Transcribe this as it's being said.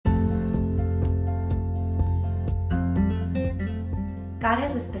God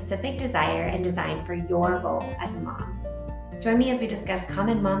has a specific desire and design for your role as a mom. Join me as we discuss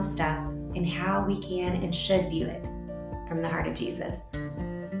common mom stuff and how we can and should view it from the heart of Jesus.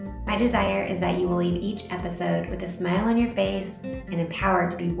 My desire is that you will leave each episode with a smile on your face and empowered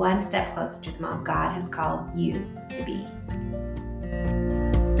to be one step closer to the mom God has called you to be.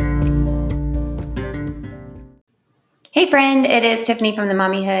 Hey friend, it is Tiffany from the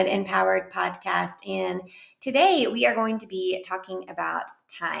Mommyhood Empowered podcast, and today we are going to be talking about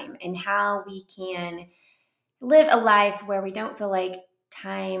time and how we can live a life where we don't feel like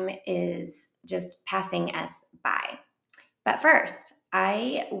time is just passing us by. But first,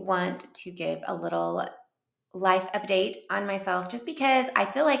 I want to give a little life update on myself just because I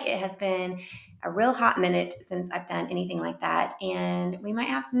feel like it has been a real hot minute since I've done anything like that. And we might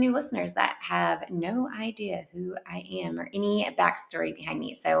have some new listeners that have no idea who I am or any backstory behind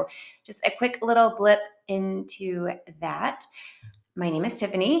me. So just a quick little blip into that. My name is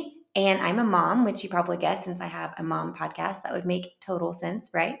Tiffany and I'm a mom, which you probably guessed since I have a mom podcast. That would make total sense,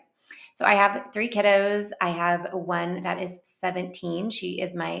 right? So I have 3 kiddos. I have one that is 17. She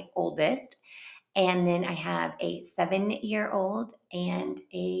is my oldest. And then I have a 7-year-old and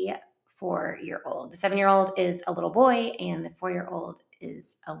a 4-year-old. The 7-year-old is a little boy and the 4-year-old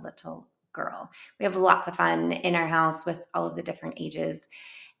is a little girl. We have lots of fun in our house with all of the different ages.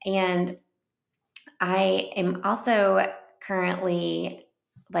 And I am also currently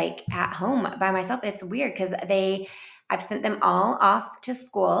at home by myself. It's weird because I've sent them all off to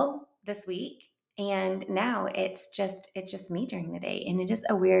school this week. And now it's just me during the day. And it is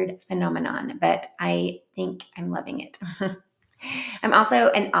a weird phenomenon, but I think I'm loving it. I'm also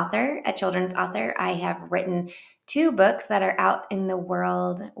an author, a children's author. I have written 2 books that are out in the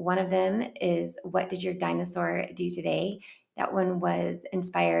world. One of them is What Did Your Dinosaur Do Today? That one was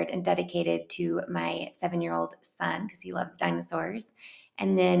inspired and dedicated to my 7-year-old son because he loves dinosaurs.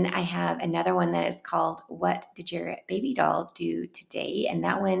 And then I have another one that is called What Did Your Baby Doll Do Today? And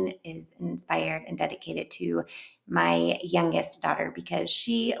that one is inspired and dedicated to my youngest daughter because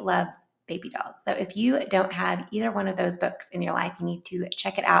she loves baby dolls. So if you don't have either one of those books in your life, you need to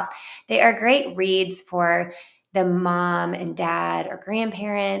check it out. They are great reads for the mom and dad or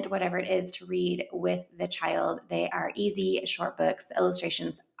grandparent, whatever it is, to read with the child. They are easy, short books. The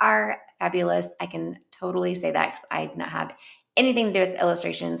illustrations are fabulous. I can totally say that because I do not have anything to do with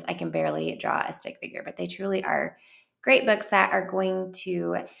illustrations. I can barely draw a stick figure, but they truly are great books that are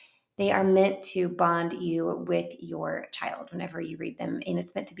they are meant to bond you with your child whenever you read them. And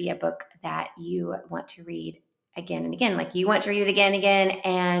it's meant to be a book that you want to read again and again. Like you want to read it again and again,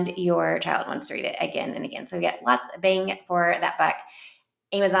 and your child wants to read it again and again. So you get lots of bang for that buck.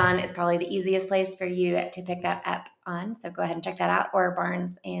 Amazon is probably the easiest place for you to pick that up on. So go ahead and check that out. Or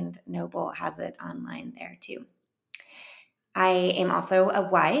Barnes and Noble has it online there too. I am also a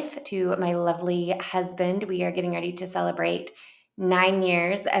wife to my lovely husband. We are getting ready to celebrate 9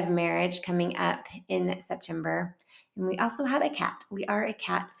 years of marriage coming up in September. And we also have a cat. We are a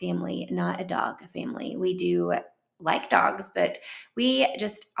cat family, not a dog family. We do like dogs, but we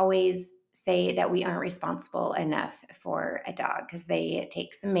just always say that we aren't responsible enough for a dog because they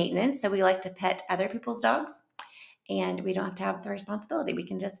take some maintenance. So we like to pet other people's dogs and we don't have to have the responsibility. We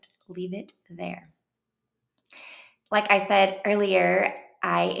can just leave it there. Like I said earlier,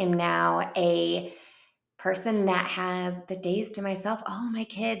 I am now a person that has the days to myself. All of my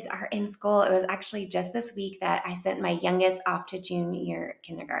kids are in school. It was actually just this week that I sent my youngest off to junior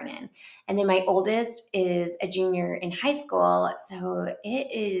kindergarten. And then my oldest is a junior in high school. So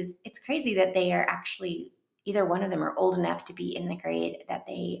it's crazy that they are actually, either one of them are old enough to be in the grade that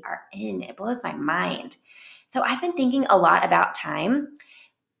they are in. It blows my mind. So I've been thinking a lot about time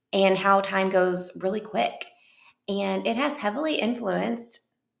and how time goes really quick. And it has heavily influenced,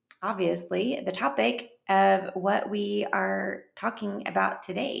 obviously, the topic of what we are talking about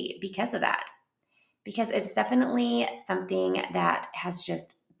today because of that. Because it's definitely something that has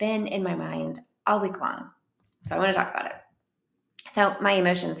just been in my mind all week long. So I want to talk about it. So my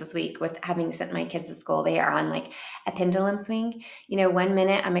emotions this week with having sent my kids to school, they are on like a pendulum swing. 1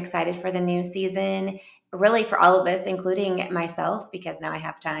 minute I'm excited for the new season, really for all of us, including myself, because now I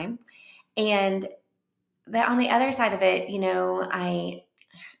have time. But on the other side of it, I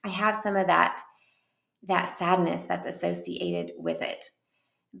have some of that sadness that's associated with it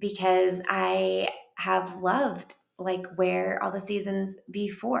because I have loved like where all the seasons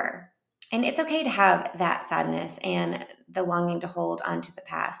before. And it's okay to have that sadness and the longing to hold on to the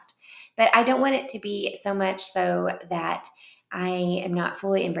past. But I don't want it to be so much so that I am not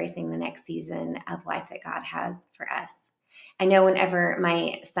fully embracing the next season of life that God has for us. I know whenever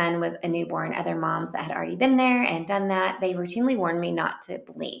my son was a newborn, other moms that had already been there and done that, they routinely warned me not to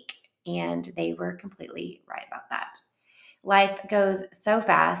blink. And they were completely right about that. Life goes so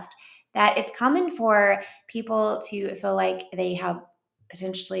fast that it's common for people to feel like they have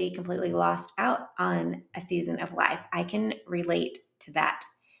potentially completely lost out on a season of life. I can relate to that.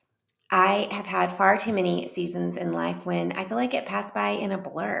 I have had far too many seasons in life when I feel like it passed by in a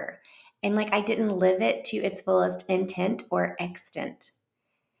blur and like I didn't live it to its fullest intent or extent.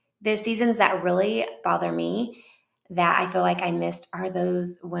 The seasons that really bother me that I feel like I missed are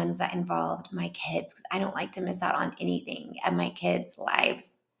those ones that involved my kids. 'Cause I don't like to miss out on anything of my kids'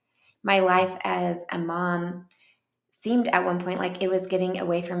 lives. My life as a mom seemed at one point like it was getting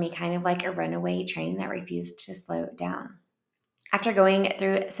away from me, kind of like a runaway train that refused to slow down. After going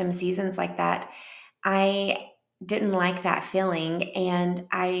through some seasons like that, I didn't like that feeling, and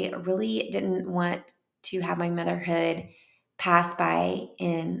I really didn't want to have my motherhood pass by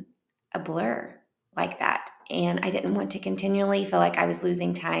in a blur like that. And I didn't want to continually feel like I was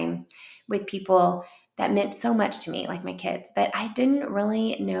losing time with people that meant so much to me, like my kids. But I didn't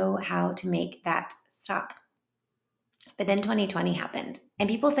really know how to make that stop. But then 2020 happened. And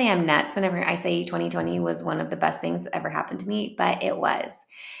people say I'm nuts whenever I say 2020 was one of the best things that ever happened to me, but it was.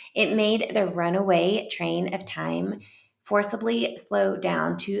 It made the runaway train of time forcibly slow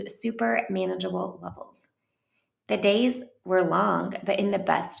down to super manageable levels. The days were long, but in the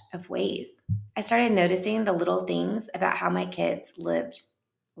best of ways. I started noticing the little things about how my kids lived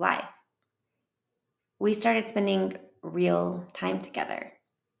life. We started spending real time together.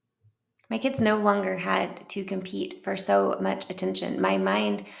 My kids no longer had to compete for so much attention. My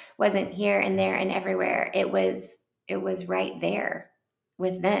mind wasn't here and there and everywhere. It was right there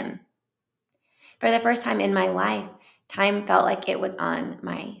with them. For the first time in my life, time felt like it was on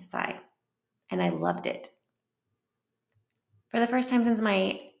my side, and I loved it. For the first time since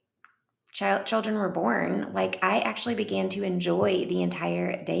my children were born, like I actually began to enjoy the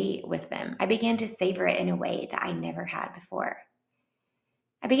entire day with them. I began to savor it in a way that I never had before.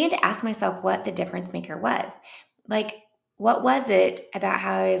 I began to ask myself what the difference maker was. Like, what was it about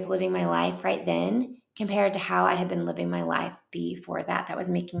how I was living my life right then compared to how I had been living my life before that was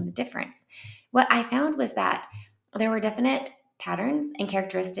making the difference? What I found was that there were definite patterns and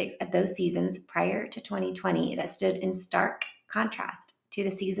characteristics of those seasons prior to 2020 that stood in stark contrast to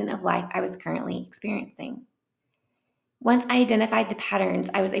the season of life I was currently experiencing. Once I identified the patterns,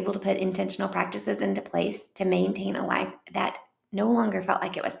 I was able to put intentional practices into place to maintain a life that no longer felt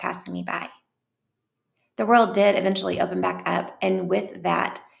like it was passing me by. The world did eventually open back up, and with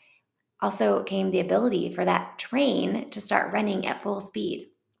that also came the ability for that train to start running at full speed.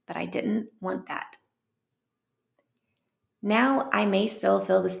 But I didn't want that. Now I may still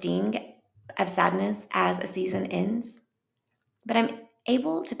feel the sting of sadness as a season ends, but I'm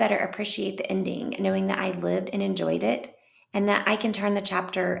able to better appreciate the ending, knowing that I lived and enjoyed it, and that I can turn the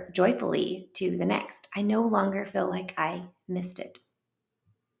chapter joyfully to the next. I no longer feel like I missed it.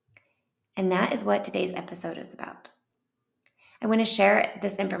 And that is what today's episode is about. I want to share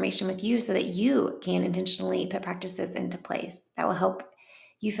this information with you so that you can intentionally put practices into place that will help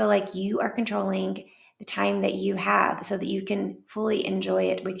you feel like you are controlling the time that you have so that you can fully enjoy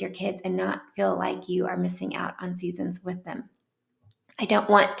it with your kids and not feel like you are missing out on seasons with them. I don't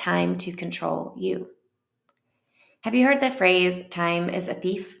want time to control you. Have you heard the phrase, time is a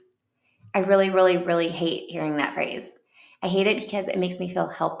thief? I really, really, really hate hearing that phrase. I hate it because it makes me feel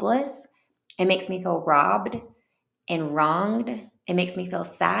helpless. It makes me feel robbed and wronged. It makes me feel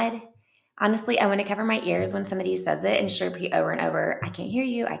sad. Honestly, I want to cover my ears when somebody says it and just repeat over and over, I can't hear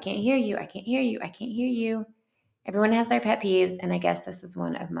you, I can't hear you, I can't hear you, I can't hear you. Everyone has their pet peeves, and I guess this is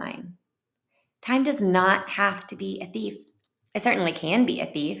one of mine. Time does not have to be a thief. It certainly can be a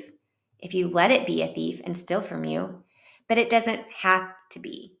thief if you let it be a thief and steal from you, but it doesn't have to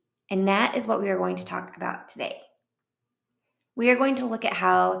be. And that is what we are going to talk about today. We are going to look at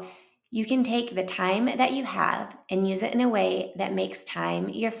how you can take the time that you have and use it in a way that makes time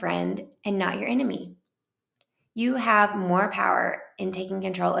your friend and not your enemy. You have more power in taking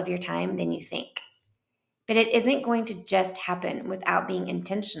control of your time than you think. But it isn't going to just happen without being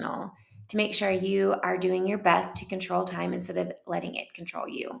intentional to make sure you are doing your best to control time instead of letting it control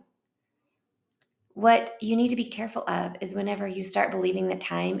you. What you need to be careful of is whenever you start believing that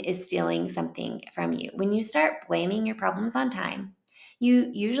time is stealing something from you. When you start blaming your problems on time, you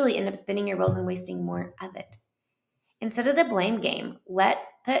usually end up spinning your wheels and wasting more of it. Instead of the blame game, let's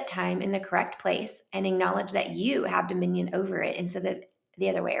put time in the correct place and acknowledge that you have dominion over it instead of the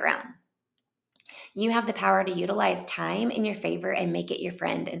other way around. You have the power to utilize time in your favor and make it your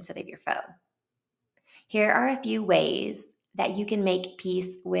friend instead of your foe. Here are a few ways that you can make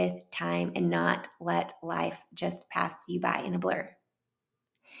peace with time and not let life just pass you by in a blur.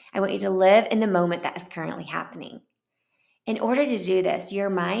 I want you to live in the moment that is currently happening. In order to do this, your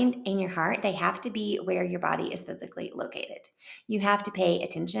mind and your heart, they have to be where your body is physically located. You have to pay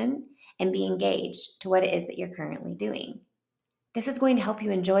attention and be engaged to what it is that you're currently doing. This is going to help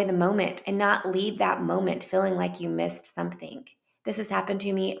you enjoy the moment and not leave that moment feeling like you missed something. This has happened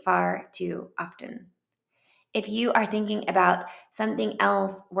to me far too often. If you are thinking about something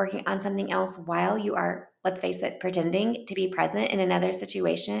else, working on something else while you are, let's face it, pretending to be present in another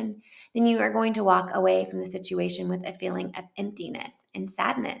situation, then you are going to walk away from the situation with a feeling of emptiness and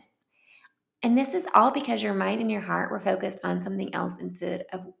sadness. And this is all because your mind and your heart were focused on something else instead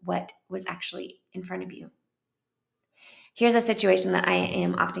of what was actually in front of you. Here's a situation that I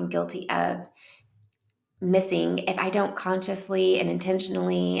am often guilty of missing if I don't consciously and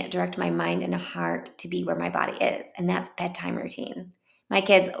intentionally direct my mind and heart to be where my body is, and that's bedtime routine. My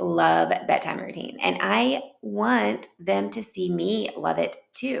kids love bedtime routine, and I want them to see me love it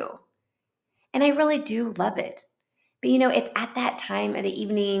too. And I really do love it. But it's at that time of the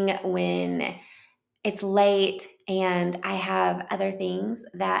evening when it's late and I have other things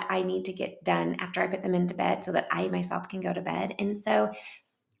that I need to get done after I put them into bed so that I myself can go to bed. And so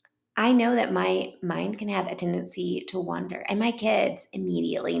I know that my mind can have a tendency to wander, and my kids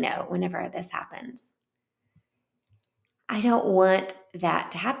immediately know whenever this happens. I don't want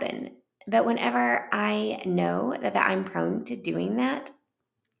that to happen. But whenever I know that I'm prone to doing that,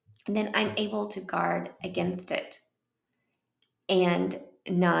 then I'm able to guard against it and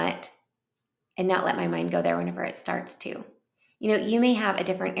not let my mind go there whenever it starts to. You may have a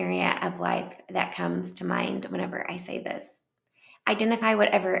different area of life that comes to mind whenever I say this. Identify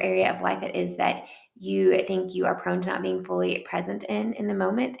whatever area of life it is that you think you are prone to not being fully present in the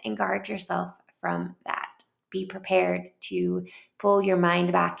moment, and guard yourself from that. Be prepared to pull your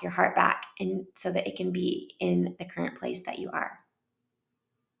mind back, your heart back, and so that it can be in the current place that you are.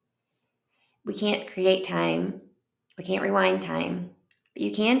 We can't create time. We can't rewind time, but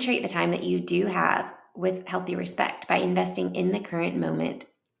you can treat the time that you do have with healthy respect by investing in the current moment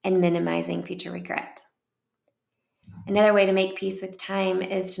and minimizing future regret. Another way to make peace with time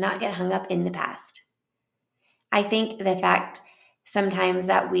is to not get hung up in the past. I think the fact sometimes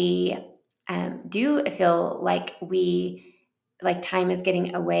that we do feel like time is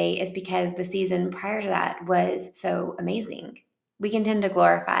getting away is because the season prior to that was so amazing. We can tend to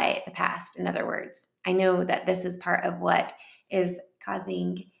glorify the past, in other words. I know that this is part of what is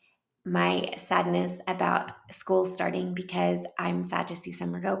causing my sadness about school starting, because I'm sad to see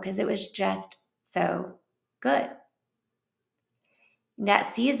summer go because it was just so good.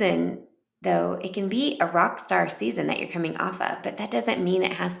 That season, though, it can be a rock star season that you're coming off of, but that doesn't mean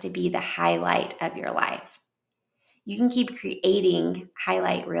it has to be the highlight of your life. You can keep creating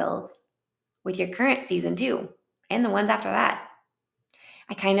highlight reels with your current season too, and the ones after that.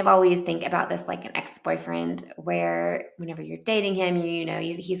 I kind of always think about this like an ex-boyfriend, where whenever you're dating him,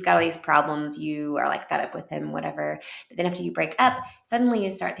 he's got all these problems, you are like fed up with him, whatever. But then after you break up, suddenly you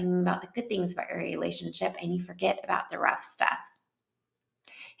start thinking about the good things about your relationship and you forget about the rough stuff.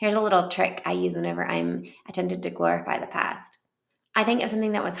 Here's a little trick I use whenever I'm tempted to glorify the past. I think of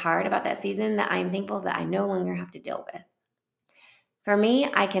something that was hard about that season that I'm thankful that I no longer have to deal with. For me,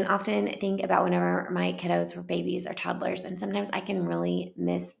 I can often think about whenever my kiddos were babies or toddlers, and sometimes I can really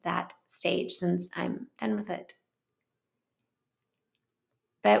miss that stage since I'm done with it.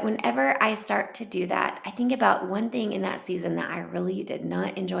 But whenever I start to do that, I think about one thing in that season that I really did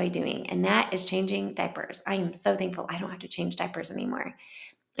not enjoy doing, and that is changing diapers. I am so thankful I don't have to change diapers anymore.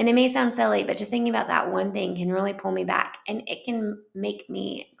 And it may sound silly, but just thinking about that one thing can really pull me back. And it can make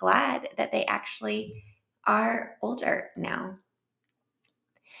me glad that they actually are older now.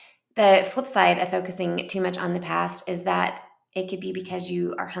 The flip side of focusing too much on the past is that it could be because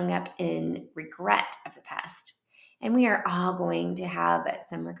you are hung up in regret of the past. And we are all going to have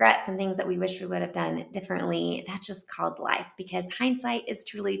some regret, some things that we wish we would have done differently. That's just called life, because hindsight is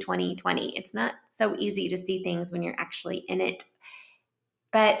truly 2020. It's not so easy to see things when you're actually in it.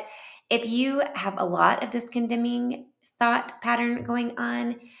 But if you have a lot of this condemning thought pattern going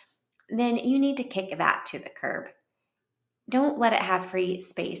on, then you need to kick that to the curb. Don't let it have free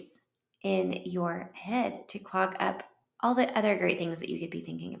space in your head to clog up all the other great things that you could be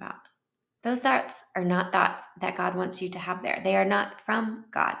thinking about. Those thoughts are not thoughts that God wants you to have there. They are not from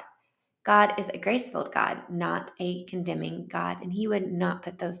God. God is a grace-filled God, not a condemning God, and he would not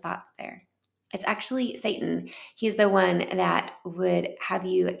put those thoughts there. It's actually Satan. He's the one that would have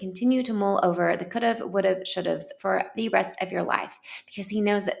you continue to mull over the could've, would've, should'ves for the rest of your life, because he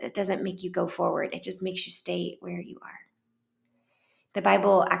knows that it doesn't make you go forward. It just makes you stay where you are. The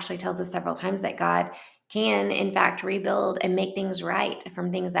Bible actually tells us several times that God can, in fact, rebuild and make things right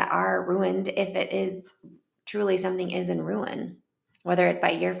from things that are ruined if it is truly something is in ruin, whether it's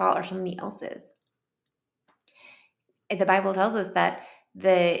by your fault or somebody else's. The Bible tells us that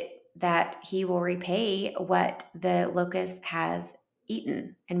that he will repay what the locust has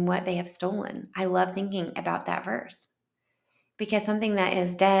eaten and what they have stolen. I love thinking about that verse because something that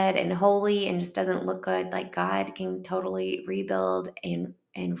is dead and holy and just doesn't look good, like God can totally rebuild and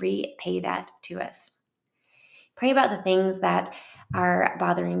repay that to us. Pray about the things that are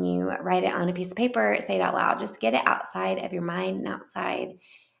bothering you. Write it on a piece of paper, say it out loud. Just get it outside of your mind and outside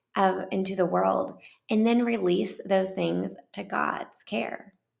of into the world, and then release those things to God's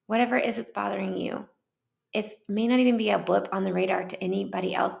care. Whatever it is that's bothering you, it may not even be a blip on the radar to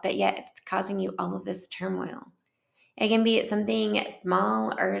anybody else, but yet it's causing you all of this turmoil. It can be something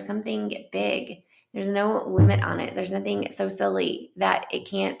small or something big. There's no limit on it. There's nothing so silly that it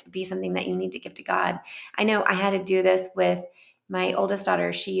can't be something that you need to give to God. I know I had to do this with my oldest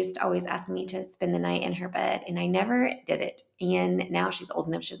daughter. She used to always ask me to spend the night in her bed, and I never did it. And now she's old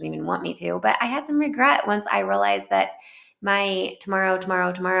enough, she doesn't even want me to. But I had some regret once I realized that my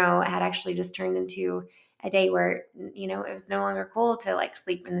tomorrow had actually just turned into a day where, it was no longer cool to like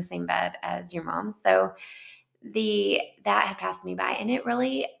sleep in the same bed as your mom. So that had passed me by, and it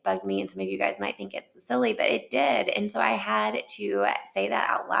really bugged me. And some of you guys might think it's silly, but it did. And so I had to say that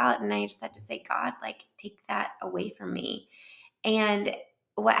out loud, and I just had to say, God, like, take that away from me. And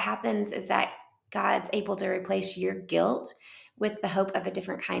what happens is that God's able to replace your guilt with the hope of a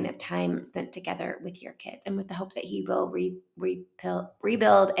different kind of time spent together with your kids, and with the hope that he will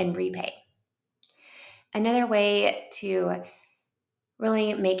rebuild and repay. Another way to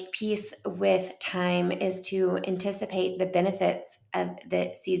really make peace with time is to anticipate the benefits of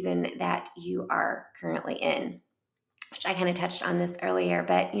the season that you are currently in, which I kind of touched on this earlier.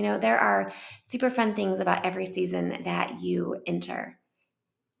 But, there are super fun things about every season that you enter.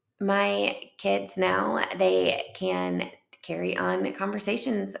 My kids now, they can carry on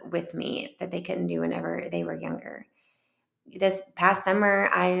conversations with me that they couldn't do whenever they were younger. This past summer,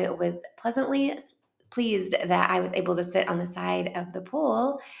 I was pleasantly pleased that I was able to sit on the side of the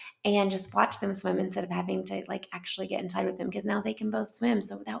pool and just watch them swim instead of having to like actually get inside with them, because now they can both swim.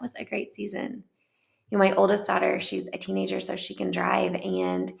 So that was a great season. My oldest daughter, she's a teenager, so she can drive,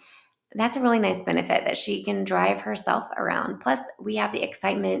 and that's a really nice benefit that she can drive herself around. Plus, we have the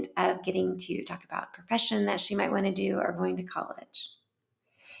excitement of getting to talk about a profession that she might want to do or going to college.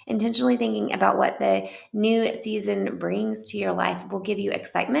 Intentionally thinking about what the new season brings to your life will give you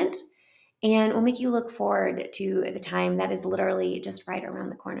excitement and will make you look forward to the time that is literally just right around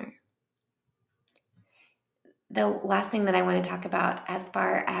the corner. The last thing that I want to talk about as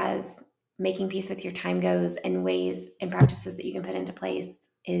far as making peace with your time goes, and ways and practices that you can put into place,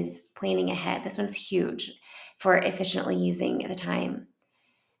 is planning ahead. This one's huge for efficiently using the time.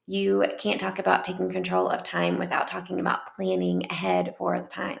 You can't talk about taking control of time without talking about planning ahead for the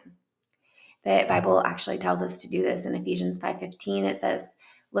time. The Bible actually tells us to do this in Ephesians 5:15. It says,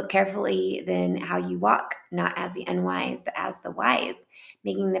 "Look carefully then how you walk, not as the unwise, but as the wise,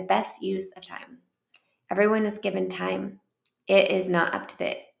 making the best use of time." Everyone is given time. It is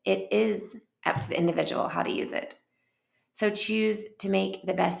up to the individual how to use it. So choose to make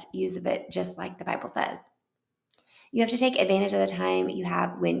the best use of it, just like the Bible says. You have to take advantage of the time you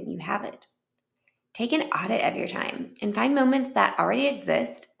have when you have it. Take an audit of your time and find moments that already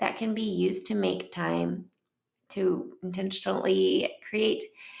exist that can be used to make time to intentionally create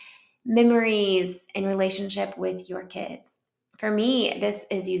memories and relationship with your kids. For me, this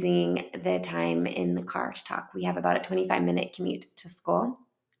is using the time in the car to talk. We have about a 25-minute commute to school,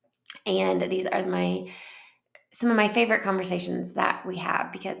 and these are some of my favorite conversations that we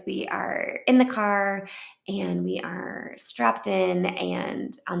have, because we are in the car and we are strapped in,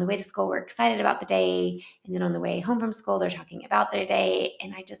 and on the way to school, we're excited about the day. And then on the way home from school, they're talking about their day.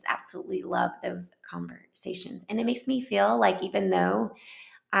 And I just absolutely love those conversations. And it makes me feel like even though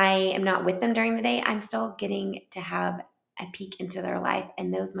I am not with them during the day, I'm still getting to have a peek into their life,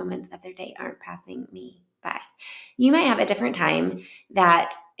 and those moments of their day aren't passing me by. You might have a different time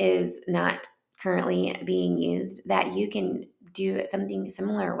that is not currently being used that you can do something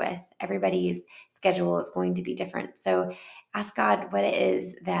similar with. Everybody's schedule is going to be different. So ask God what it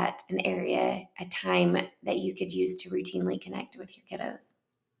is, that an area, a time that you could use to routinely connect with your kiddos.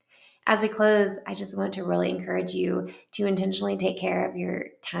 As we close, I just want to really encourage you to intentionally take care of your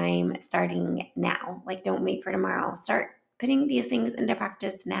time starting now. Like, don't wait for tomorrow. Start putting these things into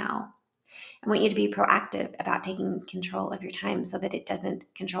practice now. I want you to be proactive about taking control of your time so that it doesn't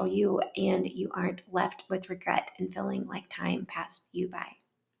control you and you aren't left with regret and feeling like time passed you by.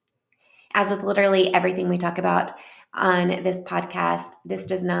 As with literally everything we talk about on this podcast, this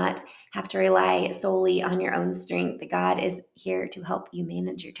does not have to rely solely on your own strength. God is here to help you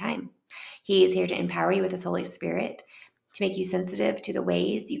manage your time. He is here to empower you with His Holy Spirit, to make you sensitive to the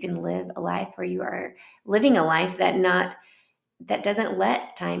ways you can live a life where you are living a life that doesn't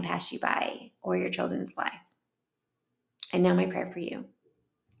let time pass you by or your children's life. And now my prayer for you.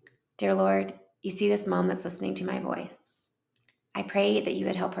 Dear Lord, you see this mom that's listening to my voice. I pray that you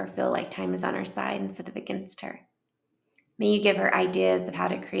would help her feel like time is on her side instead of against her. May you give her ideas of how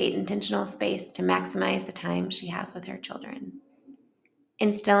to create intentional space to maximize the time she has with her children.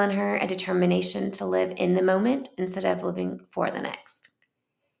 Instill in her a determination to live in the moment instead of living for the next.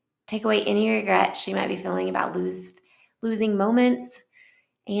 Take away any regret she might be feeling about losing moments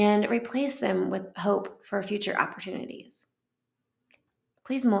and replace them with hope for future opportunities.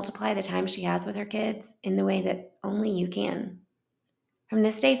 Please multiply the time she has with her kids in the way that only you can. From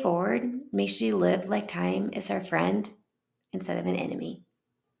this day forward, may she live like time is her friend instead of an enemy.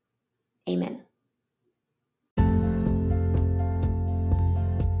 Amen.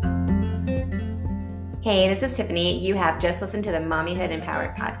 Hey, this is Tiffany. You have just listened to the Mommyhood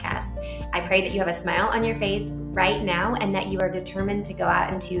Empowered podcast. I pray that you have a smile on your face right now and that you are determined to go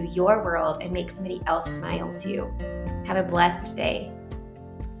out into your world and make somebody else smile too. Have a blessed day.